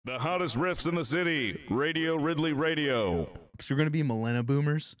The hottest riffs in the city. Radio Ridley Radio. So we're going to be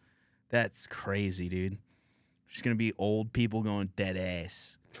Millennaboomers? That's crazy, dude. There's going to be old people going dead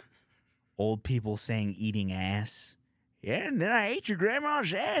ass. Old people saying eating ass. Yeah, and then I ate your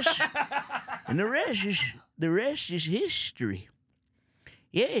grandma's ass. And the rest is history.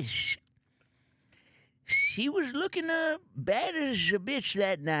 Yes. She was looking bad as a bitch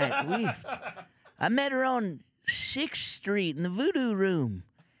that night. I met her on 6th Street in the Voodoo Room.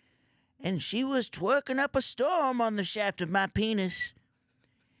 And she was twerking up a storm on the shaft of my penis.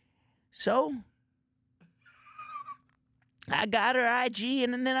 So, I got her IG,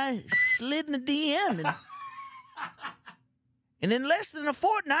 and then I slid in the DM. And in less than a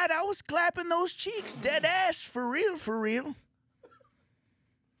fortnight, I was clapping those cheeks dead ass, for real, for real.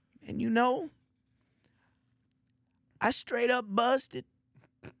 And you know, I straight up busted.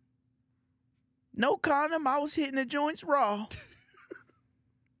 No condom, I was hitting the joints raw.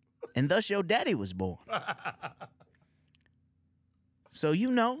 And thus your daddy was born. So,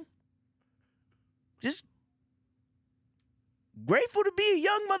 you know, just grateful to be a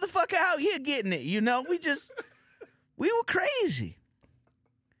young motherfucker out here getting it, you know? We were crazy.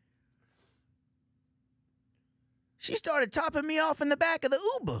 She started topping me off in the back of the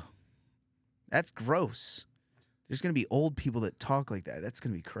Uber. That's gross. There's going to be old people that talk like that. That's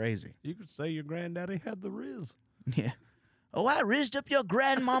going to be crazy. You could say your granddaddy had the riz. Yeah. Oh, I rizzed up your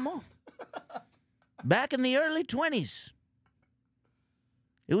grandmama back in the early 20s.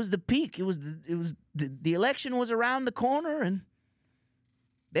 It was the peak. The election was around the corner, and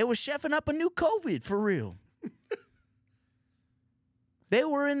they were chefing up a new COVID for real. They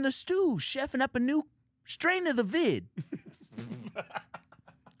were in the stew chefing up a new strain of the vid.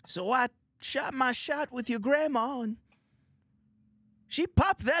 So I shot my shot with your grandma, and she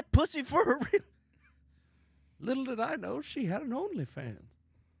popped that pussy for a real. Little did I know she had an OnlyFans.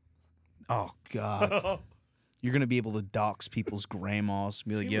 Oh, God. You're going to be able to dox people's grandmas.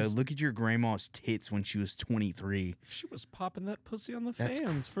 Be like, yo, look at your grandma's tits when she was 23. She was popping that pussy on the That's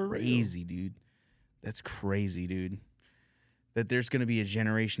fans for real. Crazy, dude. That's crazy, dude. That there's going to be a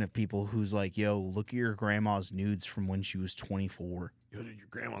generation of people who's like, yo, look at your grandma's nudes from when she was 24. Yo, dude, your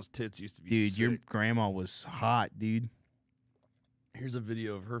grandma's tits used to be Dude, sick. your grandma was hot, dude. Here's a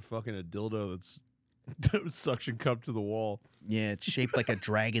video of her fucking a dildo that's suction cup to the wall. Yeah, it's shaped like a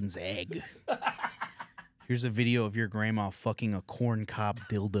dragon's egg. Here's a video of your grandma fucking a corn cob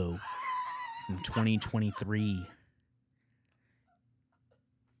dildo from 2023.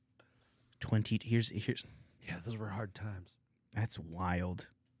 Here's Yeah, those were hard times. That's wild.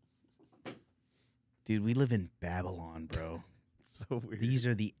 Dude, we live in Babylon, bro. So weird. These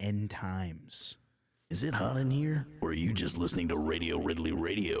are the end times. Is it hot in here? Or are you just listening to Radio Ridley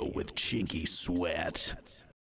Radio with Chinky Sweat?